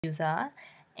Yuza,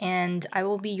 and I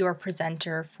will be your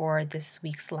presenter for this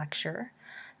week's lecture.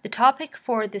 The topic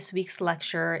for this week's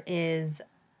lecture is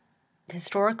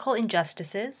historical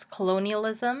injustices,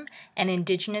 colonialism, and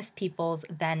Indigenous peoples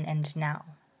then and now.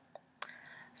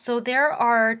 So there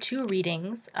are two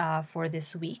readings for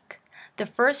this week. The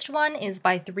first one is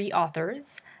by three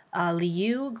authors,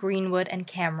 Liu, Greenwood, and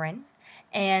Cameron,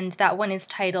 and that one is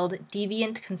titled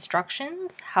Deviant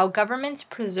Constructions: How Governments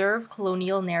Preserve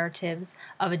Colonial Narratives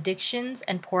of Addictions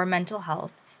and Poor Mental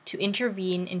Health to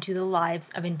Intervene into the Lives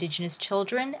of Indigenous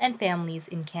Children and Families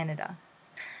in Canada.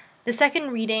 The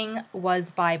second reading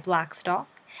was by Blackstock,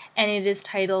 and it is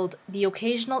titled The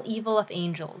Occasional Evil of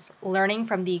Angels: Learning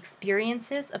from the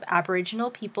Experiences of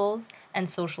Aboriginal Peoples and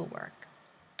Social Work.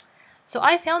 So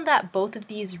I found that both of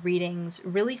these readings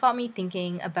really got me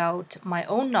thinking about my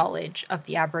own knowledge of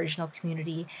the Aboriginal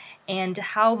community and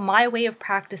how my way of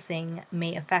practicing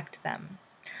may affect them.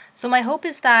 So my hope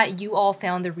is that you all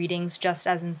found the readings just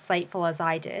as insightful as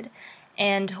I did,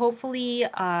 and hopefully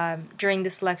during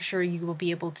this lecture you will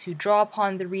be able to draw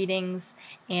upon the readings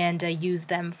and use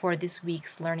them for this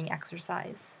week's learning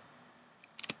exercise.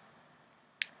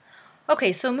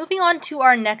 Okay, so moving on to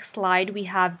our next slide, we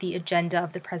have the agenda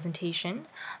of the presentation.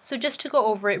 So just to go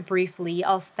over it briefly,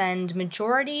 I'll spend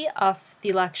majority of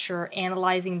the lecture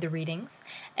analyzing the readings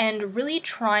and really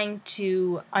trying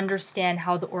to understand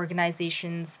how the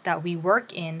organizations that we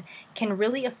work in can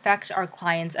really affect our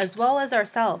clients as well as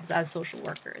ourselves as social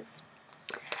workers.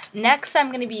 Next, I'm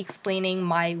going to be explaining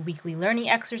my weekly learning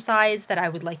exercise that I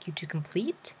would like you to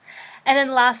complete. And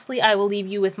then lastly, I will leave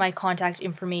you with my contact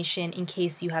information in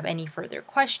case you have any further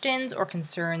questions or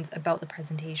concerns about the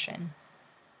presentation.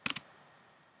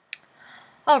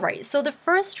 Alright, so the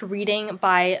first reading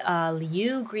by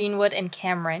Liu, Greenwood, and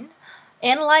Cameron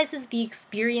analyzes the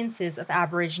experiences of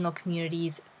Aboriginal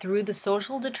communities through the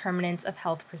social determinants of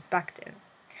health perspective.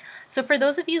 So for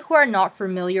those of you who are not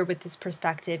familiar with this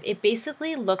perspective, it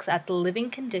basically looks at the living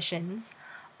conditions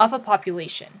of a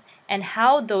population and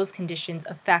how those conditions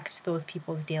affect those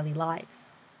people's daily lives.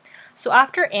 So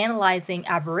after analyzing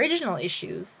Aboriginal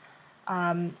issues,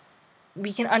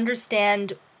 we can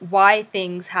understand why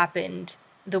things happened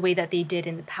the way that they did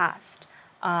in the past,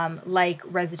 like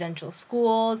residential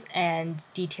schools and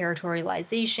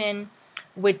deterritorialization,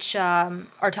 which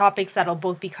are topics that will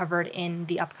both be covered in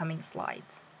the upcoming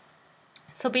slides.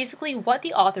 So basically what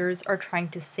the authors are trying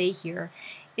to say here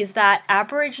is that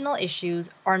Aboriginal issues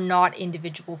are not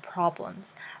individual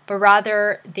problems, but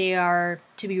rather they are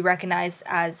to be recognized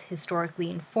as historically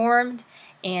informed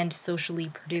and socially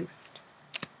produced.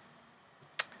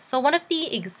 So one of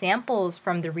the examples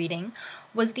from the reading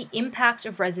was the impact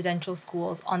of residential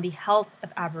schools on the health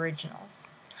of Aboriginals.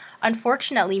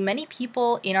 Unfortunately, many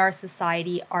people in our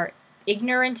society are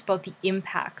ignorant about the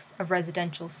impacts of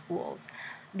residential schools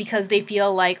because they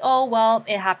feel like, oh, well,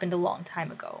 it happened a long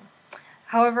time ago.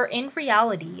 However, in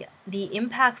reality, the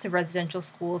impacts of residential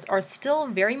schools are still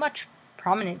very much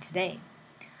prominent today.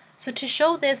 So to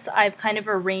show this, I've kind of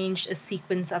arranged a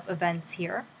sequence of events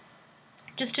here,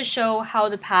 just to show how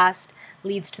the past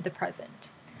leads to the present.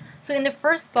 So in the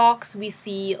first box, we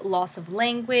see loss of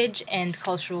language and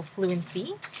cultural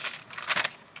fluency.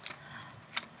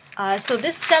 So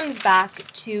this stems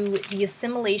back to the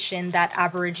assimilation that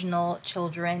Aboriginal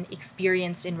children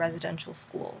experienced in residential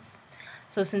schools.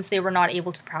 So since they were not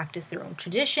able to practice their own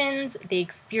traditions, they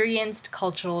experienced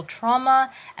cultural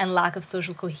trauma and lack of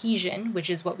social cohesion, which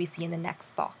is what we see in the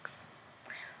next box.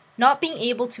 Not being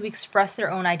able to express their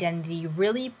own identity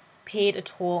really paid a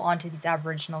toll onto these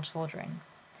Aboriginal children.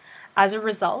 As a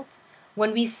result,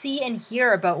 when we see and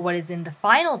hear about what is in the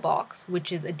final box,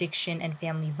 which is addiction and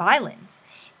family violence,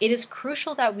 it is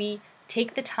crucial that we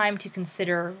take the time to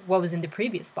consider what was in the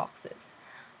previous boxes,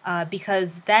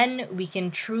 because then we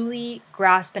can truly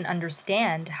grasp and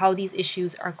understand how these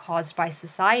issues are caused by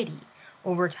society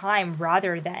over time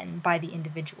rather than by the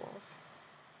individuals.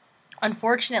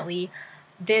 Unfortunately,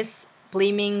 this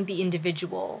blaming the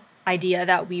individual idea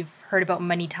that we've heard about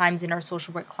many times in our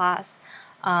social work class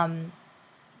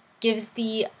gives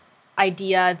the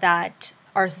idea that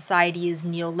our society is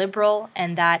neoliberal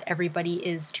and that everybody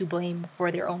is to blame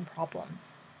for their own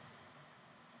problems.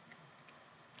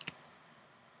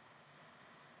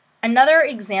 Another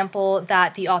example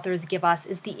that the authors give us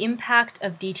is the impact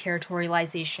of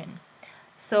deterritorialization.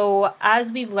 So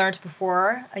as we've learned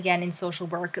before, again in social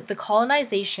work, the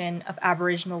colonization of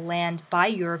Aboriginal land by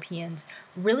Europeans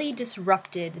really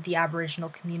disrupted the Aboriginal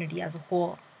community as a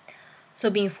whole. So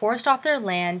being forced off their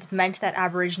land meant that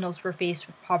Aboriginals were faced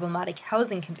with problematic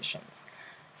housing conditions.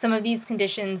 Some of these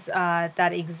conditions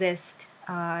that exist,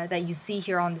 that you see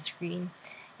here on the screen,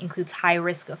 includes high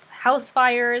risk of house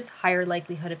fires, higher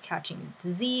likelihood of catching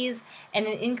disease, and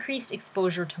an increased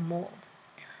exposure to mold.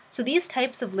 So these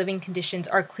types of living conditions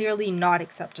are clearly not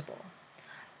acceptable.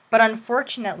 But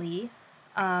unfortunately,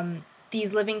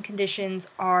 these living conditions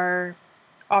are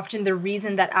often the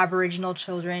reason that Aboriginal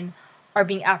children are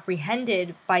being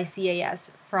apprehended by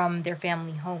CAS from their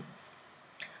family homes.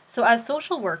 So as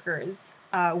social workers,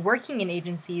 working in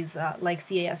agencies like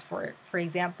CAS, for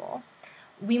example,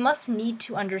 we must need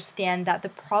to understand that the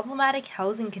problematic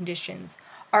housing conditions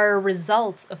are a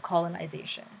result of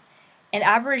colonization, and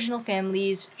Aboriginal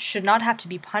families should not have to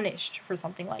be punished for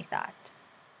something like that.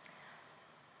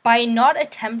 By not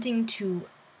attempting to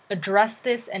address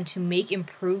this and to make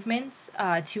improvements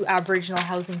to Aboriginal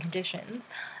housing conditions,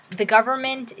 the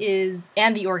government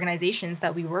and the organizations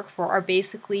that we work for are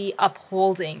basically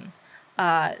upholding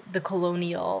the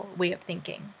colonial way of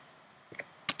thinking.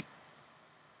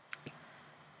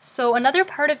 So another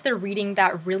part of the reading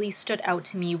that really stood out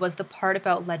to me was the part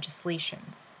about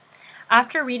legislations.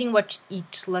 After reading what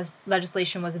each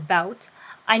legislation was about,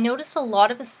 I noticed a lot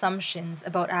of assumptions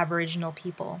about Aboriginal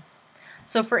people.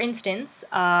 So for instance,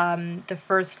 the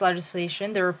first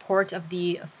legislation, the Report of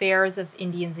the Affairs of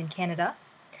Indians in Canada,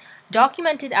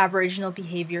 documented Aboriginal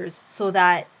behaviors so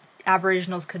that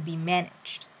Aboriginals could be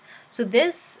managed. So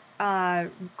this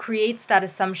creates that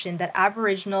assumption that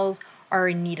Aboriginals are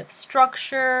in need of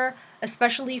structure,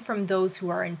 especially from those who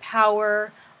are in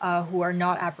power, who are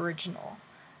not Aboriginal.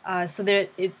 So there,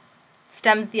 it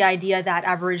stems the idea that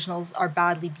Aboriginals are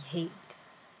badly behaved.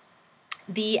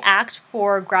 The Act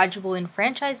for Gradual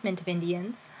Enfranchisement of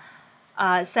Indians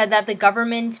said that the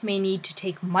government may need to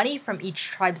take money from each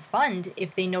tribe's fund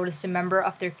if they noticed a member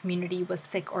of their community was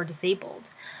sick or disabled.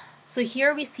 So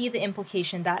here we see the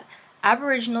implication that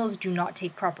Aboriginals do not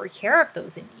take proper care of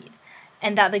those in need,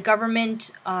 and that the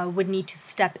government would need to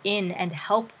step in and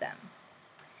help them.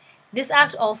 This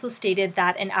act also stated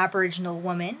that an Aboriginal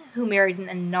woman who married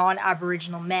a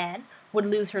non-Aboriginal man would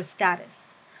lose her status.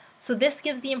 So this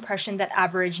gives the impression that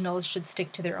Aboriginals should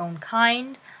stick to their own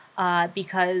kind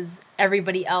because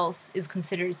everybody else is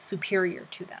considered superior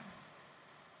to them.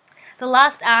 The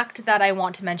last act that I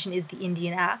want to mention is the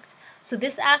Indian Act. So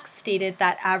this act stated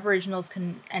that Aboriginals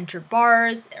can enter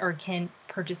bars or can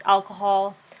purchase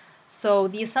alcohol. So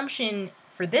the assumption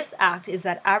for this act is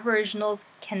that Aboriginals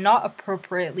cannot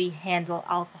appropriately handle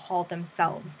alcohol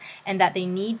themselves and that they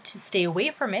need to stay away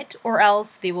from it or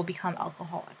else they will become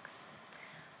alcoholics.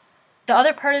 The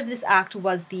other part of this act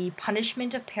was the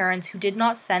punishment of parents who did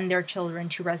not send their children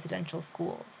to residential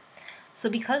schools. So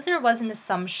because there was an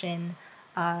assumption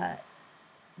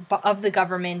of the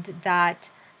government that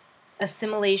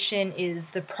assimilation is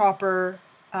the proper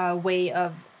way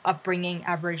of upbringing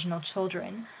Aboriginal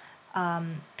children,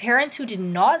 parents who did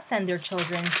not send their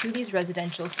children to these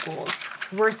residential schools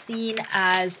were seen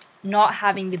as not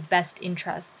having the best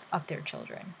interests of their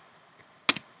children.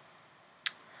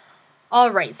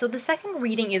 Alright, so the second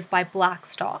reading is by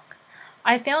Blackstock.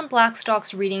 I found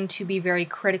Blackstock's reading to be very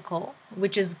critical,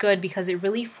 which is good because it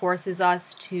really forces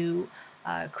us to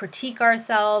critique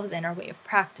ourselves and our way of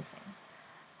practicing.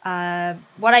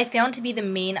 What I found to be the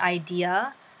main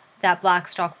idea that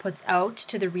Blackstock puts out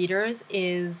to the readers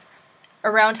is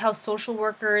around how social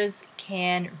workers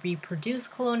can reproduce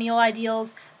colonial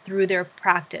ideals through their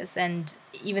practice, and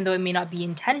even though it may not be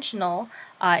intentional,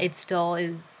 it still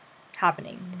is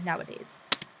happening nowadays.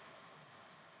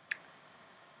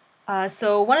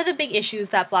 So one of the big issues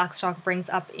that Blackstock brings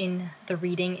up in the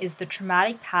reading is the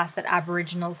traumatic past that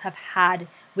Aboriginals have had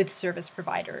with service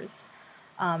providers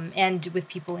and with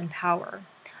people in power.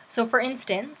 So for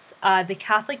instance, the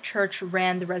Catholic Church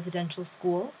ran the residential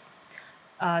schools.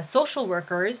 Social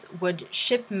workers would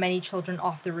ship many children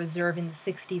off the reserve in the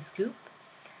 60s scoop.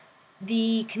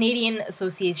 The Canadian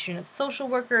Association of Social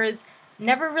Workers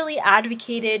never really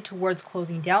advocated towards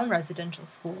closing down residential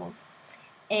schools.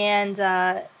 And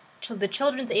the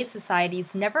Children's Aid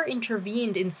Societies never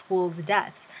intervened in schools'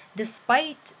 deaths,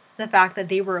 despite the fact that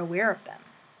they were aware of them.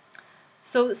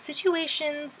 So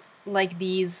situations like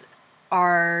these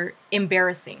are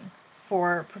embarrassing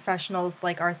for professionals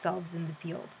like ourselves in the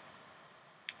field.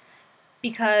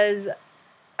 Because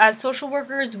as social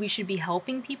workers, we should be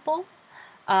helping people,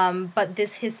 but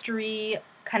this history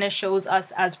kind of shows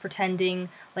us as pretending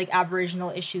like Aboriginal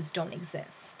issues don't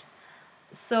exist.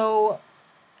 So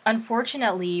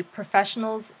unfortunately,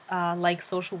 professionals like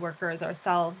social workers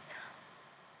ourselves,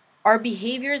 our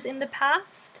behaviors in the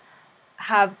past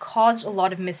have caused a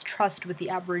lot of mistrust with the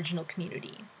Aboriginal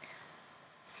community.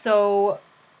 So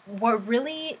what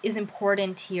really is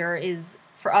important here is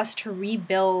for us to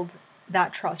rebuild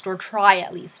that trust, or try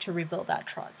at least to rebuild that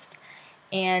trust.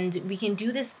 And we can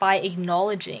do this by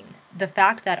acknowledging the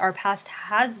fact that our past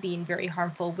has been very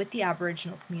harmful with the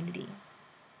Aboriginal community.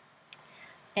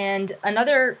 And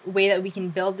another way that we can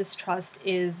build this trust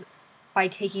is by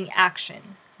taking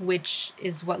action, which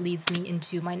is what leads me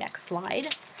into my next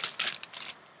slide.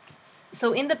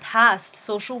 So in the past,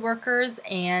 social workers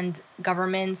and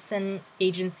governments and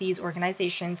agencies,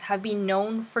 organizations have been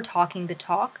known for talking the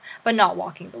talk, but not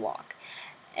walking the walk.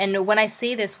 And when I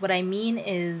say this, what I mean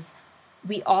is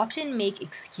we often make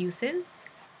excuses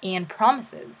and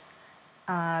promises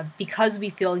because we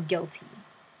feel guilty.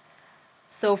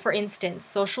 So for instance,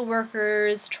 social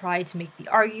workers try to make the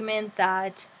argument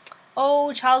that,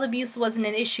 oh, child abuse wasn't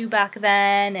an issue back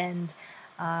then, and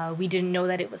we didn't know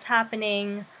that it was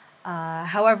happening.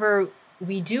 However,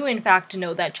 we do in fact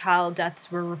know that child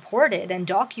deaths were reported and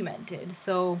documented.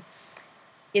 So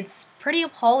it's pretty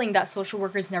appalling that social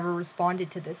workers never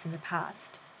responded to this in the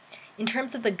past. In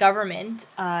terms of the government,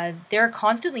 they're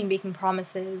constantly making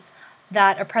promises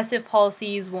that oppressive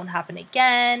policies won't happen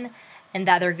again, and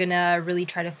that they're gonna really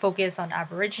try to focus on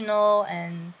Aboriginal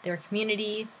and their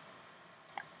community.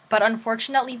 But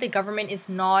unfortunately, the government is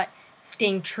not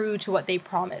staying true to what they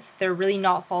promised. They're really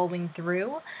not following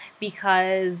through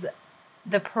because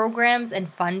the programs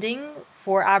and funding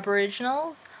for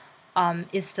Aboriginals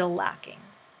is still lacking.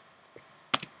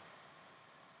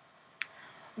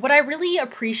 What I really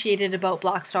appreciated about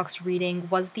Blackstock's reading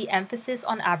was the emphasis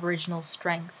on Aboriginal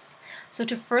strengths. So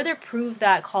to further prove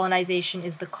that colonization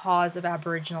is the cause of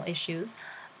Aboriginal issues,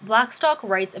 Blackstock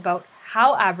writes about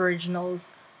how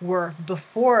Aboriginals were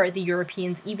before the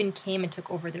Europeans even came and took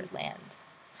over their land.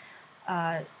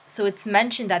 So it's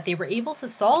mentioned that they were able to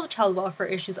solve child welfare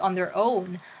issues on their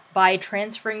own by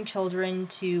transferring children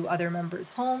to other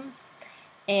members' homes,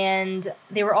 and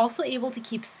they were also able to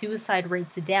keep suicide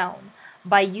rates down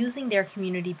by using their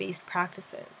community-based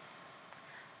practices.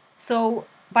 So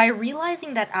by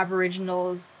realizing that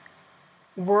Aboriginals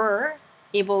were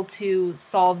able to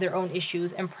solve their own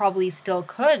issues and probably still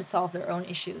could solve their own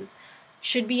issues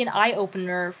should be an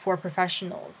eye-opener for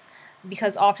professionals,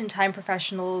 because oftentimes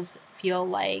professionals feel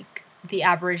like the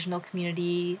Aboriginal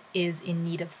community is in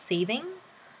need of saving,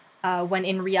 when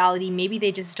in reality maybe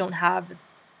they just don't have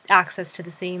access to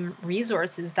the same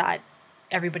resources that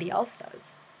everybody else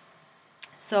does.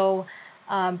 So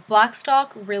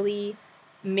Blackstock really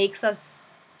makes us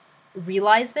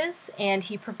realize this, and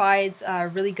he provides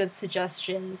really good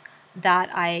suggestions that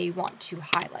I want to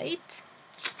highlight.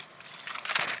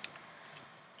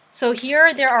 So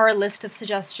here there are a list of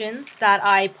suggestions that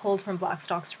I pulled from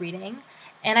Blackstock's reading,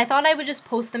 and I thought I would just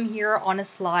post them here on a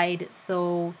slide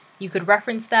so you could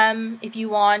reference them if you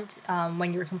want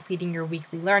when you're completing your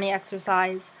weekly learning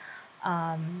exercise,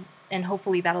 and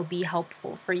hopefully that'll be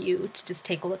helpful for you to just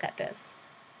take a look at this.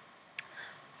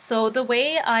 So the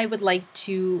way I would like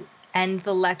to end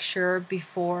the lecture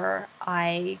before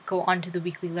I go on to the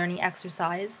weekly learning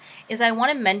exercise is I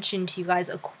want to mention to you guys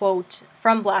a quote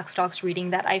from Blackstock's reading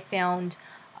that I found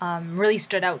really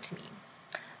stood out to me.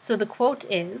 So the quote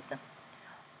is,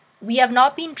 "We have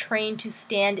not been trained to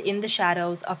stand in the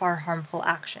shadows of our harmful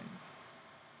actions."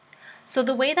 So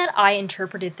the way that I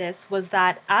interpreted this was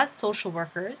that as social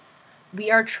workers, we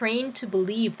are trained to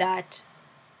believe that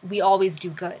we always do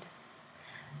good.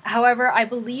 However, I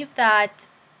believe that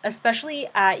especially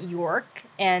at York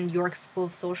and York School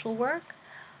of Social Work,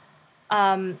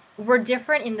 we're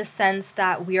different in the sense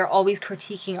that we are always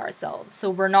critiquing ourselves.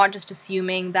 So we're not just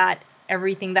assuming that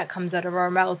everything that comes out of our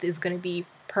mouth is going to be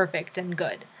perfect and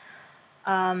good.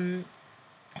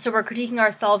 So we're critiquing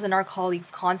ourselves and our colleagues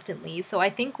constantly. So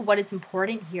I think what is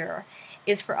important here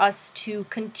is for us to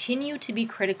continue to be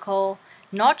critical,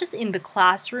 not just in the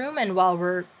classroom and while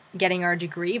we're getting our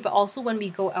degree, but also when we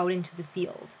go out into the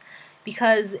field.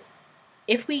 Because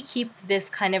if we keep this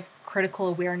kind of critical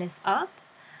awareness up,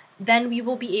 then we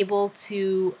will be able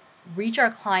to reach our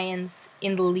clients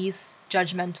in the least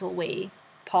judgmental way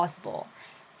possible.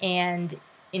 And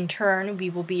in turn, we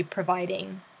will be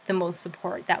providing the most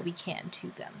support that we can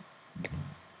to them.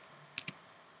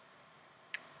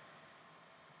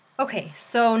 Okay,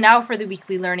 so now for the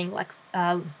weekly learning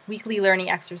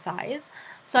exercise.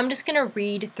 So I'm just going to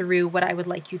read through what I would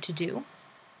like you to do.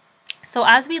 So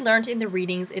as we learned in the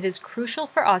readings, it is crucial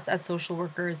for us as social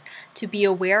workers to be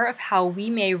aware of how we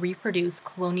may reproduce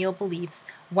colonial beliefs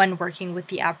when working with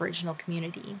the Aboriginal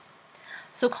community.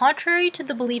 So contrary to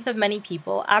the belief of many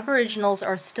people, Aboriginals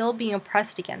are still being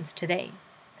oppressed against today.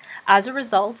 As a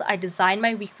result, I designed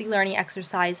my weekly learning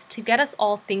exercise to get us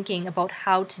all thinking about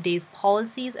how today's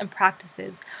policies and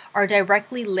practices are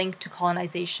directly linked to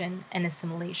colonization and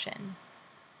assimilation.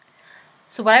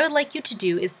 So what I would like you to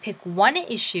do is pick one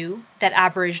issue that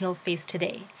Aboriginals face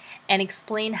today and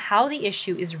explain how the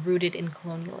issue is rooted in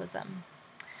colonialism.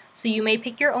 So you may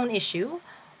pick your own issue,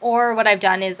 or what I've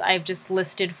done is I've just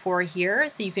listed 4 here,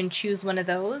 so you can choose one of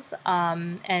those,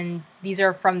 and these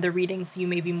are from the reading, so you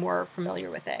may be more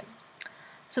familiar with it.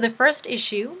 So the first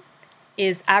issue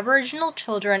is Aboriginal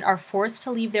children are forced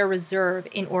to leave their reserve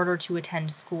in order to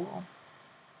attend school.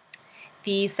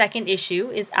 The second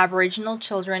issue is Aboriginal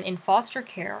children in foster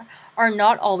care are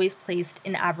not always placed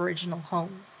in Aboriginal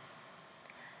homes.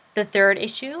 The third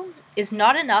issue is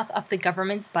not enough of the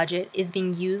government's budget is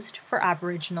being used for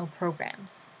Aboriginal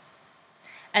programs.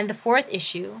 And the fourth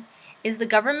issue is the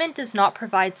government does not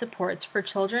provide supports for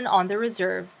children on the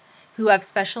reserve who have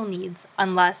special needs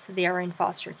unless they are in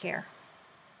foster care.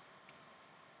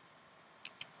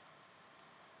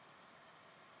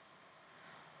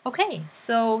 Okay,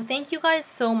 so thank you guys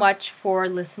so much for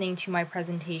listening to my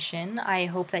presentation. I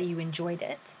hope that you enjoyed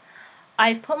it.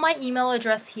 I've put my email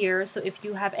address here, so if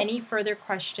you have any further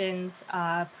questions,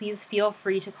 please feel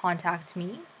free to contact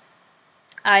me.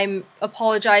 I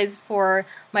apologize for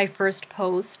my first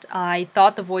post. I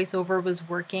thought the voiceover was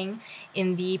working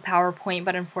in the PowerPoint,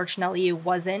 but unfortunately it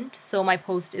wasn't, so my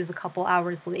post is a couple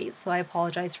hours late, so I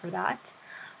apologize for that.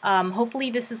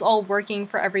 Hopefully this is all working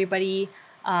for everybody.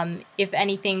 If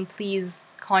anything, please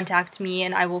contact me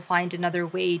and I will find another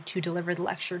way to deliver the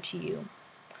lecture to you.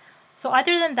 So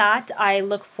other than that, I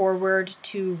look forward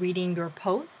to reading your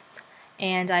posts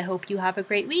and I hope you have a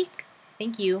great week.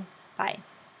 Thank you. Bye.